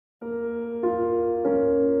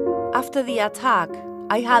After the attack,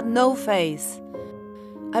 I had no face.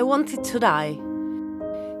 I wanted to die.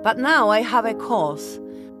 But now I have a cause,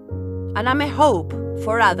 and I'm a hope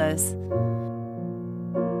for others.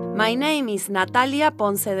 My name is Natalia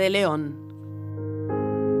Ponce de León.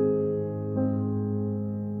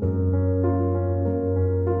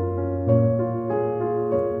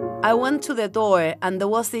 I went to the door and there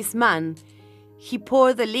was this man. He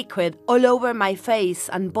poured the liquid all over my face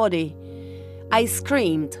and body. I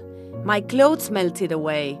screamed. My clothes melted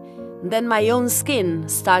away. Then my own skin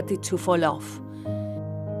started to fall off.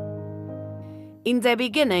 In the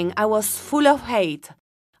beginning, I was full of hate.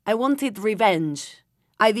 I wanted revenge.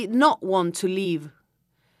 I did not want to leave.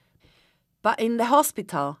 But in the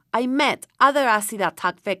hospital, I met other acid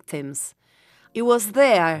attack victims. It was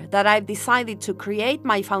there that I decided to create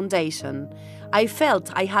my foundation. I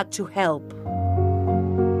felt I had to help.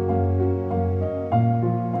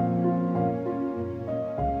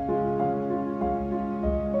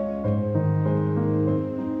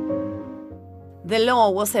 The law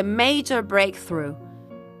was a major breakthrough,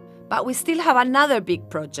 but we still have another big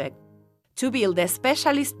project, to build a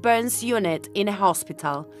specialist burns unit in a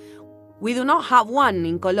hospital. We do not have one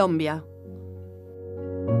in Colombia.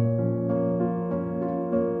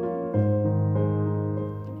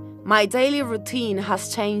 My daily routine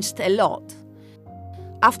has changed a lot.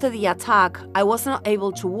 After the attack, I was not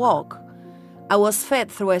able to walk. I was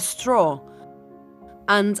fed through a straw,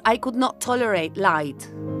 and I could not tolerate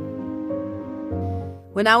light.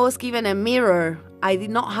 When I was given a mirror, I did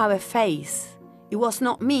not have a face. It was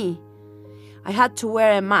not me. I had to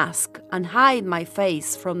wear a mask and hide my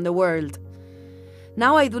face from the world.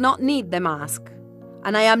 Now I do not need the mask,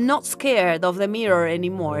 and I am not scared of the mirror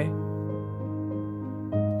anymore.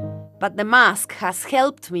 But the mask has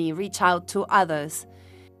helped me reach out to others.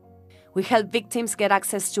 We help victims get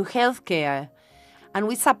access to health care, and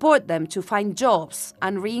we support them to find jobs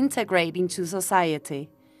and reintegrate into society.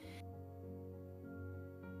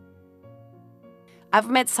 I've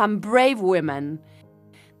met some brave women.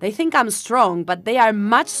 They think I'm strong, but they are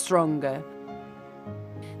much stronger.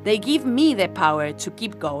 They give me the power to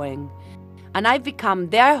keep going, and I've become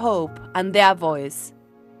their hope and their voice.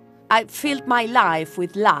 I've filled my life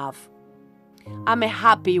with love. I'm a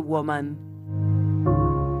happy woman.